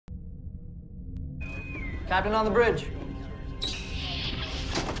Captain on the bridge.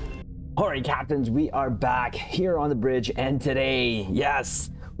 Alright, captains, we are back here on the bridge, and today, yes,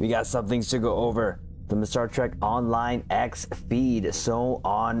 we got some things to go over from the Star Trek Online X feed, so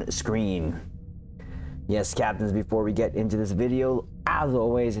on screen. Yes, captains, before we get into this video, as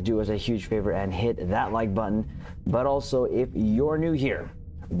always, do us a huge favor and hit that like button. But also, if you're new here,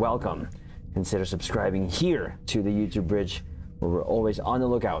 welcome. Consider subscribing here to the YouTube bridge, where we're always on the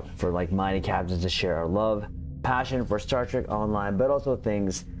lookout for like-minded captains to share our love, passion for Star Trek Online, but also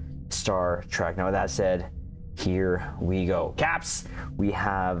things Star Trek. Now, with that said, here we go. Caps, we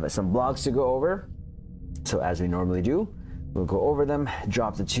have some blogs to go over. So as we normally do, we'll go over them,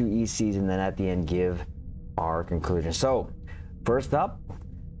 drop the 2 ECs, and then at the end give our conclusion. So first up,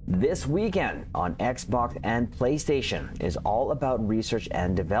 this weekend on Xbox and PlayStation is all about research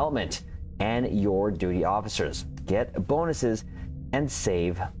and development and your duty officers. Get bonuses and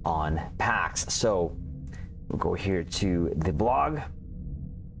save on packs. So we'll go here to the blog,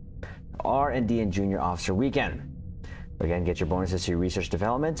 R&D and Junior Officer Weekend. Again, get your bonuses to your research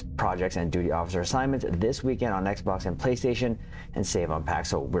development, projects, and duty officer assignments this weekend on Xbox and PlayStation, and save on packs.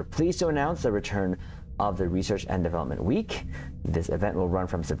 So we're pleased to announce the return of the Research and Development Week. This event will run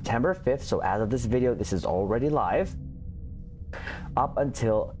from September 5th, so as of this video, this is already live, up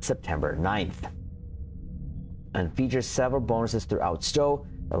until September 9th. And features several bonuses throughout STO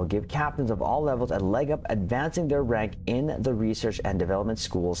that will give captains of all levels a leg up, advancing their rank in the research and development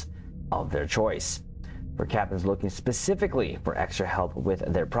schools of their choice. For captains looking specifically for extra help with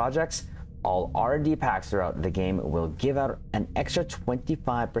their projects, all R&D packs throughout the game will give out an extra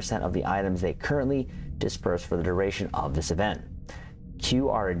 25% of the items they currently disperse for the duration of this event. Q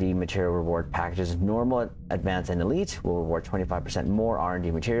R&D material reward packages, normal, advanced, and elite will reward 25% more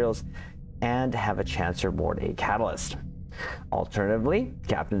R&D materials and have a chance to reward a catalyst. Alternatively,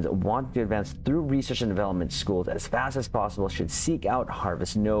 captains wanting to advance through research and development schools as fast as possible should seek out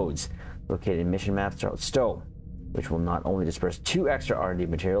harvest nodes located in mission maps throughout STO, which will not only disperse 2 extra R&D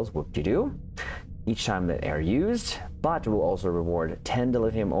materials, whoop-de-doo, each time that are used, but will also reward 10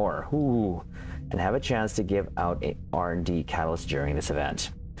 Dilithium ore, and have a chance to give out a R&D catalyst during this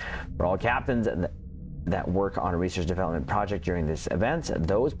event. For all captains that work on a research development project during this event,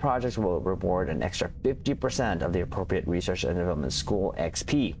 those projects will reward an extra 50% of the appropriate research and development school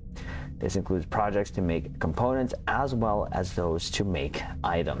XP. This includes projects to make components as well as those to make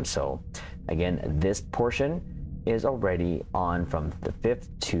items. So again, this portion is already on from the 5th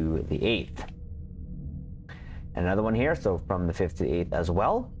to the 8th. Another one here, so from the 5th to the 8th as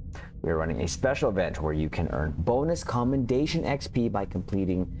well, we're running a special event where you can earn bonus commendation XP by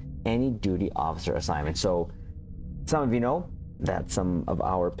completing any duty officer assignment. So some of you know that some of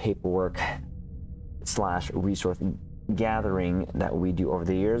our paperwork / resource gathering that we do over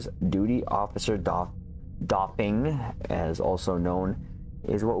the years, duty officer doffing, as also known,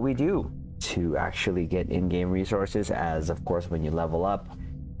 is what we do to actually get in-game resources, as of course when you level up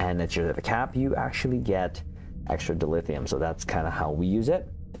and it's your cap, you actually get extra dilithium. So that's kind of how we use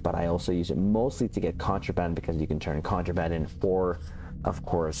it, but I also use it mostly to get contraband, because you can turn contraband in for, of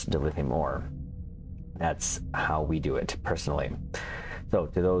course, dilithium ore. That's how we do it personally. So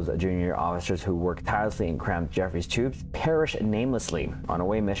to those junior officers who work tirelessly in cramped Jeffries tubes, perish namelessly on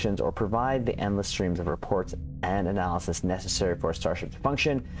away missions, or provide the endless streams of reports and analysis necessary for a starship to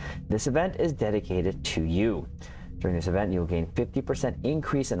function, this event is dedicated to you. During this event, you'll gain 50%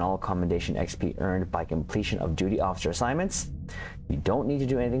 increase in all commendation XP earned by completion of duty officer assignments. You don't need to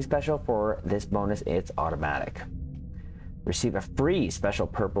do anything special for this bonus, it's automatic. Receive a free special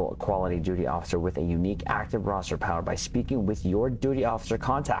purple quality duty officer with a unique active roster powered by speaking with your duty officer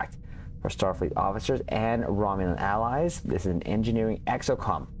contact. For Starfleet officers and Romulan allies, this is an engineering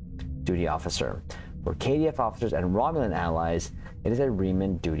exocom duty officer. For KDF officers and Romulan allies, it is a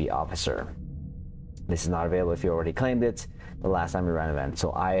Reman duty officer. This is not available if you already claimed it the last time we ran an event,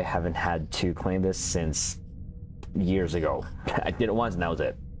 so I haven't had to claim this since years ago. I did it once and that was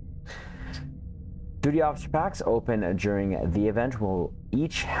it. Duty officer packs open during the event will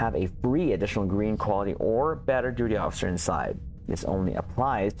each have a free additional green quality or better duty officer inside. This only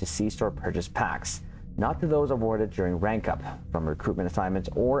applies to C-store purchase packs, not to those awarded during rank up from recruitment assignments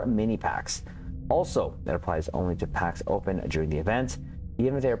or mini packs. Also, that applies only to packs open during the event,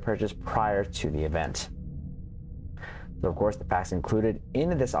 even if they are purchased prior to the event. So of course, the packs included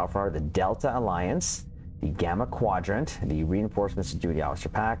in this offer are the Delta Alliance, the Gamma Quadrant, the Reinforcements Duty Officer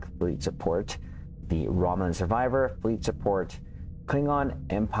Pack, Fleet Support, the Romulan Survivor, Fleet Support, Klingon,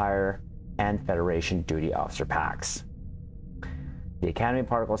 Empire, and Federation Duty Officer Packs. The Academy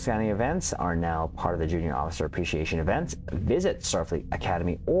Particle Scanning events are now part of the Junior Officer Appreciation event. Visit Starfleet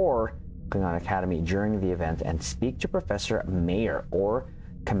Academy or Klingon Academy during the event and speak to Professor Mayer or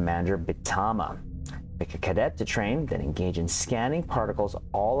Commander Bitama. Pick a cadet to train, then engage in scanning particles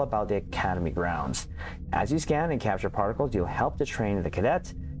all about the Academy grounds. As you scan and capture particles, you'll help to train the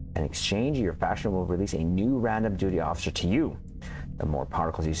cadet. In exchange, your faction will release a new random duty officer to you. The more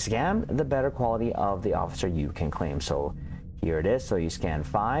particles you scan, the better quality of the officer you can claim. So here it is. So you scan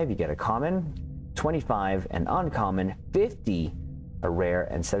 5, you get a common, 25 an uncommon, 50 a rare,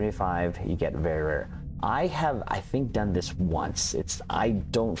 and 75 you get very rare. I have, I think, done this once. I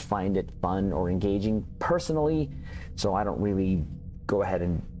don't find it fun or engaging personally, so I don't really go ahead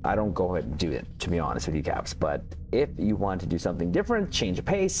and do it, to be honest with you, Caps. But if you want to do something different, change the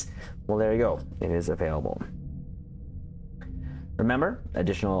pace, well, there you go. It is available. Remember,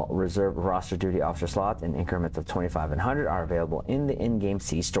 additional reserve roster duty officer slots in increments of 25 and 100 are available in the in-game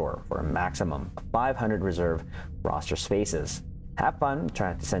C store for a maximum of 500 reserve roster spaces. Have fun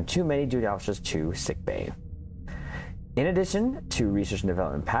trying to send too many duty officers to sickbay. In addition, 2 research and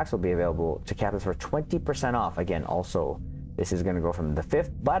development packs will be available to captains for 20% off. Again, also, this is going to go from the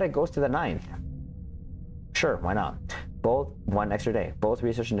 5th, but it goes to the 9th. Sure, why not? Both 1 extra day. Both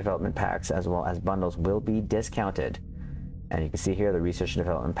research and development packs as well as bundles will be discounted. And you can see here the research and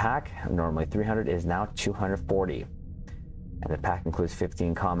development pack, normally 300, is now 240. And the pack includes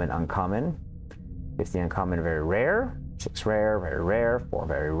 15 common, uncommon, 15 uncommon, very rare, 6 rare, very rare, 4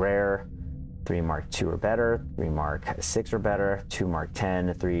 very rare, 3 Mark II or better, 3 Mark VI or better, 2 Mark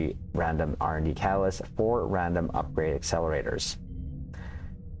 10, 3 random R&D catalysts, 4 random upgrade accelerators.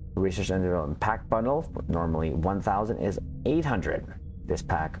 The research and development pack bundle, normally 1,000, is 800. This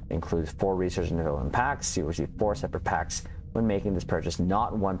pack includes 4 research and development packs. You receive 4 separate packs when making this purchase,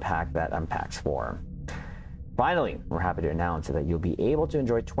 not 1 pack that unpacks 4. Finally, we're happy to announce that you'll be able to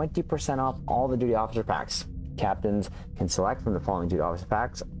enjoy 20% off all the duty officer packs. Captains can select from the following duty officer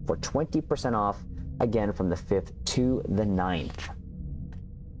packs for 20% off, again from the 5th to the 9th.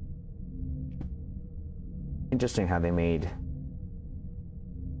 Interesting how they made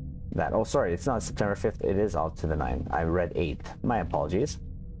that. Oh, sorry, it's not September 5th, it is all to the 9th. I read 8th. My apologies.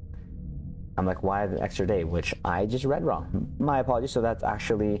 I'm like, why the extra day? Which I just read wrong. My apologies. So that's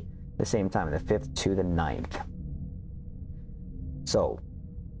actually the same time, the 5th to the 9th. So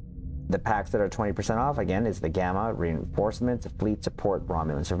the packs that are 20% off, again, is the Gamma, Reinforcement, Fleet Support,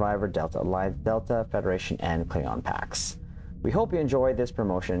 Romulan Survivor, Delta Alliance, Delta, Federation, and Klingon packs. We hope you enjoyed this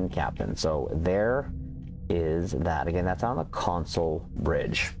promotion, Captain. So there is that. Again, that's on the console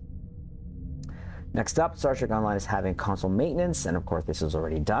bridge. Next up, Star Trek Online is having console maintenance, and of course this is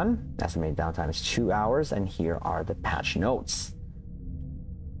already done. Estimated downtime is 2 hours, and here are the patch notes.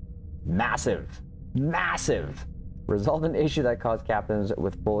 Massive, massive. Resolved an issue that caused captains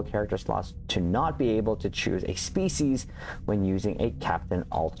with full character slots to not be able to choose a species when using a captain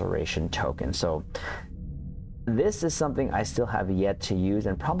alteration token. So this is something I still have yet to use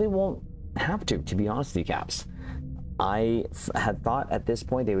and probably won't have to be honest with you, Caps. I had thought at this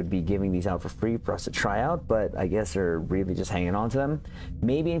point they would be giving these out for free for us to try out, but I guess they're really just hanging on to them.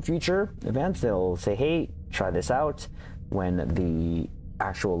 Maybe in future events they'll say, hey, try this out when the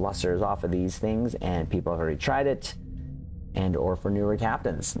actual luster is off of these things and people have already tried it, and or for newer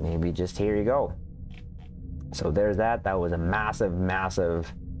captains, maybe just here you go. So there's that. That was a massive,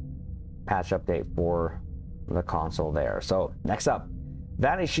 massive patch update for the console there. So next up,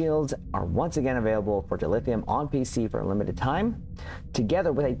 Vanity Shields are once again available for Dilithium on PC for a limited time,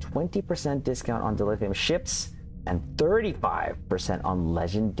 together with a 20% discount on Dilithium ships and 35% on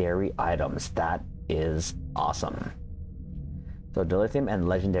legendary items. That is awesome. So Dilithium and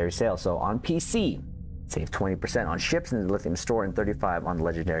legendary sales. So on PC, save 20% on ships in the Dilithium store and 35% on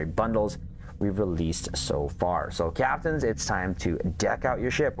legendary bundles we've released so far. So captains, it's time to deck out your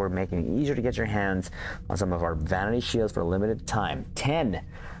ship. We're making it easier to get your hands on some of our Vanity Shields for a limited time. 10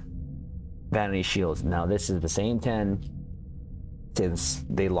 Vanity Shields. Now this is the same 10 since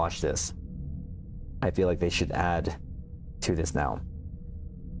they launched this. I feel like they should add to this now.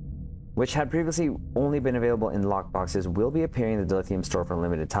 Which had previously only been available in locked boxes, will be appearing in the Dilithium store for a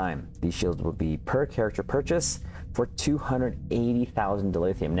limited time. These shields will be per character purchase for 280,000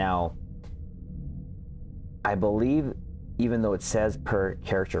 Dilithium. Now, I believe even though it says per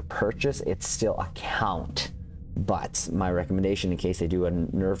character purchase, it's still a count. But my recommendation, in case they do a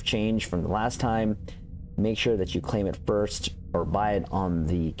nerf change from the last time, make sure that you claim it first or buy it on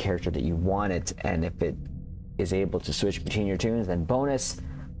the character that you want it. And if it is able to switch between your tunes, then bonus.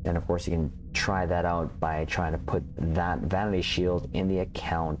 Then of course you can try that out by trying to put that Vanity Shield in the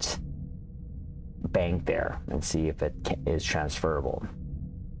account bank there and see if it is transferable.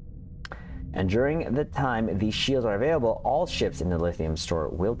 And during the time these shields are available, all ships in the Dilithium store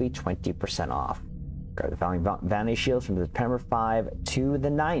will be 20% off. Grab the following vanity shields from September 5 to the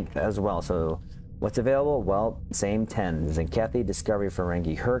 9th as well. So what's available? Well, same 10. Zinkethi, Discovery,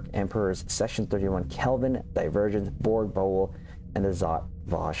 Ferengi, Herc, Emperors, Section 31, Kelvin, Divergence, Borg, Bowl, and the Zot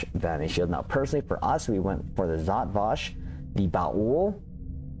Vosh vanity shield. Now, personally, for us, we went for the Zot Vosh, the Baul.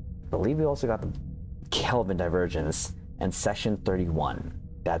 I believe we also got the Kelvin Divergence and Section 31.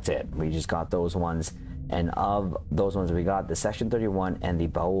 That's it. We just got those ones. And of those ones we got, the Section 31 and the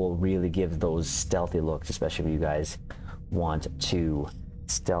Baul really gives those stealthy looks, especially if you guys want to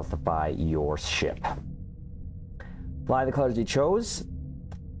stealthify your ship. Fly the colors you choose,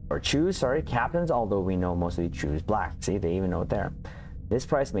 captains, although we know most of you choose black. See, they even know it there. This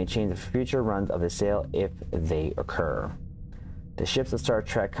price may change the future runs of the sale if they occur. The ships of Star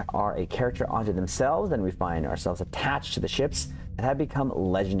Trek are a character unto themselves, and we find ourselves attached to the ships that have become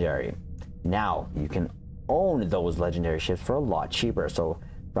legendary. Now, you can own those legendary ships for a lot cheaper. So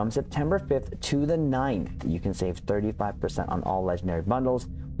from September 5th to the 9th, you can save 35% on all legendary bundles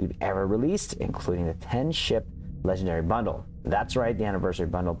we've ever released, including the 10-ship legendary bundle. That's right, the anniversary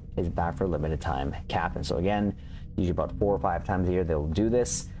bundle is back for a limited time, Captain. So again, usually about 4 or 5 times a year they'll do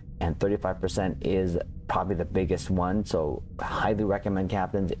this, and 35% is probably the biggest one. So highly recommend,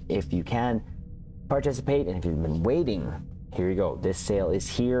 Captains, if you can participate. And if you've been waiting, here you go. This sale is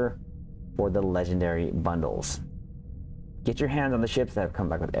here for the legendary bundles. Get your hands on the ships that have come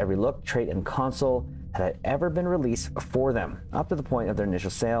back with every look, trait, and console that had ever been released for them, up to the point of their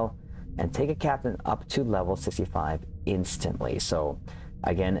initial sale, and take a captain up to level 65 instantly. So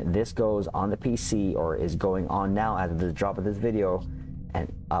again, this goes on the PC, or is going on now as of the drop of this video,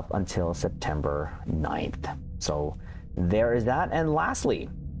 and up until September 9th. So there is that. And lastly,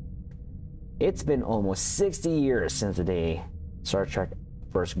 it's been almost 60 years since the day Star Trek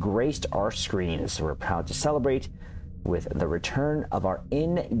first graced our screens. We're proud to celebrate with the return of our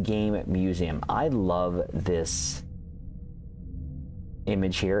in-game museum. I love this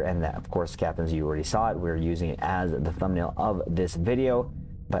image here, and that, of course, Captains, you already saw it. We're using it as the thumbnail of this video,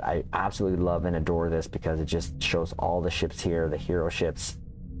 but I absolutely love and adore this because it just shows all the ships here, the hero ships.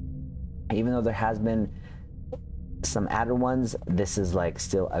 Even though there has been some added ones, this is like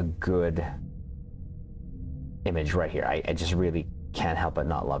still a good image right here. I just really can't help but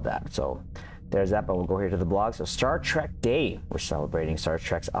not love that. So there's that, but we'll go here to the blog. So Star Trek Day, we're celebrating Star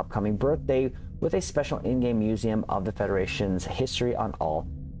Trek's upcoming birthday with a special in-game museum of the Federation's history on all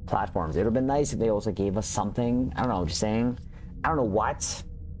platforms. It would have been nice if they also gave us something. I don't know, I'm just saying, I don't know what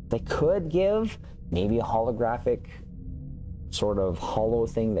they could give. Maybe a holographic sort of hollow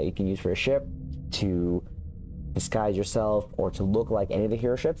thing that you can use for a ship to disguise yourself or to look like any of the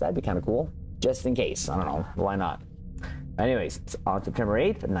hero ships. That'd be kind of cool, just in case. I don't know, why not? Anyways, on September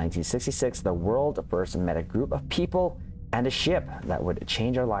 8th, 1966, the world first met a group of people and a ship that would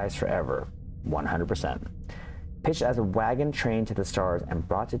change our lives forever, 100%. Pitched as a wagon train to the stars and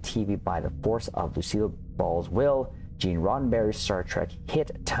brought to TV by the force of Lucille Ball's will, Gene Roddenberry's Star Trek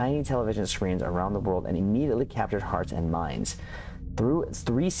hit tiny television screens around the world and immediately captured hearts and minds. Through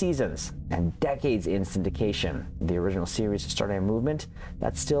 3 seasons and decades in syndication, the original series started a movement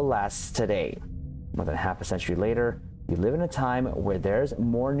that still lasts today. More than half a century later, we live in a time where there's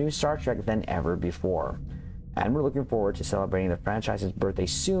more new Star Trek than ever before. And we're looking forward to celebrating the franchise's birthday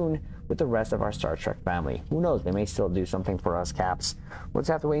soon with the rest of our Star Trek family. Who knows, they may still do something for us, Caps. We'll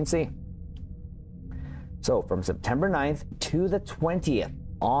just have to wait and see. So from September 9th to the 20th,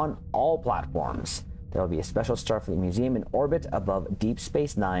 on all platforms, there will be a special Starfleet museum in orbit above Deep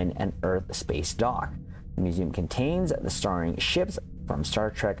Space Nine and Earth Space Dock. The museum contains the starring ships from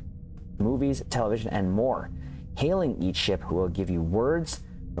Star Trek movies, television, and more. Hailing each ship, who will give you words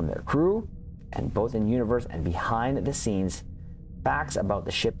from their crew, and both in universe and behind the scenes, facts about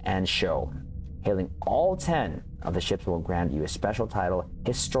the ship and show. Hailing all 10 of the ships will grant you a special title,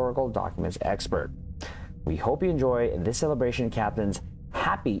 Historical Documents Expert. We hope you enjoy this celebration, Captains.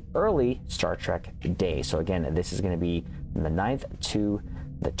 Happy early Star Trek Day. So again, this is going to be from the 9th to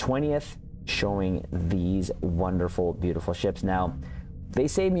the 20th, showing these wonderful, beautiful ships. Now, they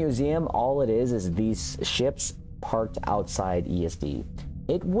say museum, all it is these ships parked outside ESD.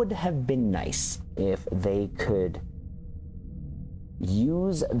 It would have been nice if they could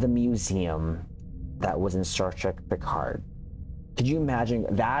use the museum that was in Star Trek Picard. Could you imagine?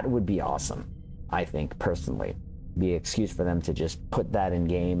 That would be awesome, I think, personally. Be an excuse for them to just put that in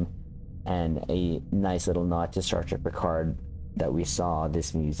game, and a nice little nod to Star Trek Picard that we saw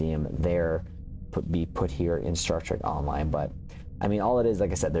this museum there be put here in Star Trek Online. But I mean, all it is,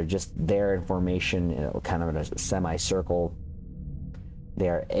 like I said, they're just there in formation, kind of in a semicircle.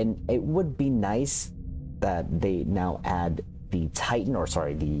 there. And it would be nice that they now add the Titan, or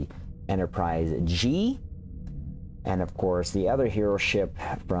sorry, the Enterprise G, and of course the other hero ship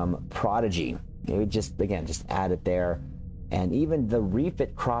from Prodigy. Maybe just, again, just add it there. And even the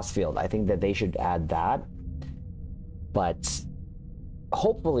refit crossfield, I think that they should add that. But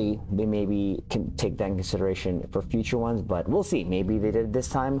hopefully they maybe can take that in consideration for future ones, but we'll see. Maybe they did it this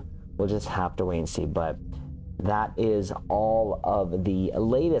time. We'll just have to wait and see. But that is all of the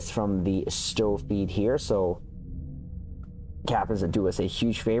latest from the Stowe feed here. So captains, do us a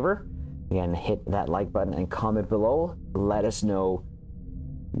huge favor. Again, hit that like button and comment below. Let us know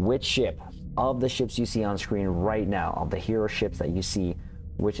which ship of the ships you see on screen right now, of the hero ships that you see,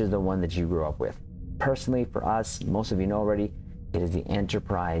 which is the one that you grew up with. Personally, for us, most of you know already, it is the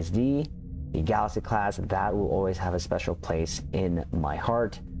Enterprise D, the Galaxy class. That will always have a special place in my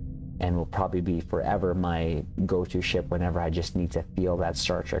heart and will probably be forever my go-to ship whenever I just need to feel that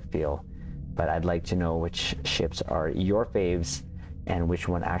Star Trek feel. But I'd like to know which ships are your faves and which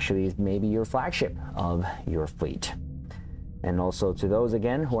one actually is maybe your flagship of your fleet. And also to those,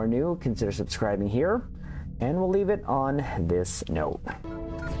 again, who are new, consider subscribing here, and we'll leave it on this note.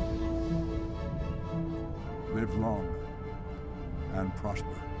 Live long and prosper.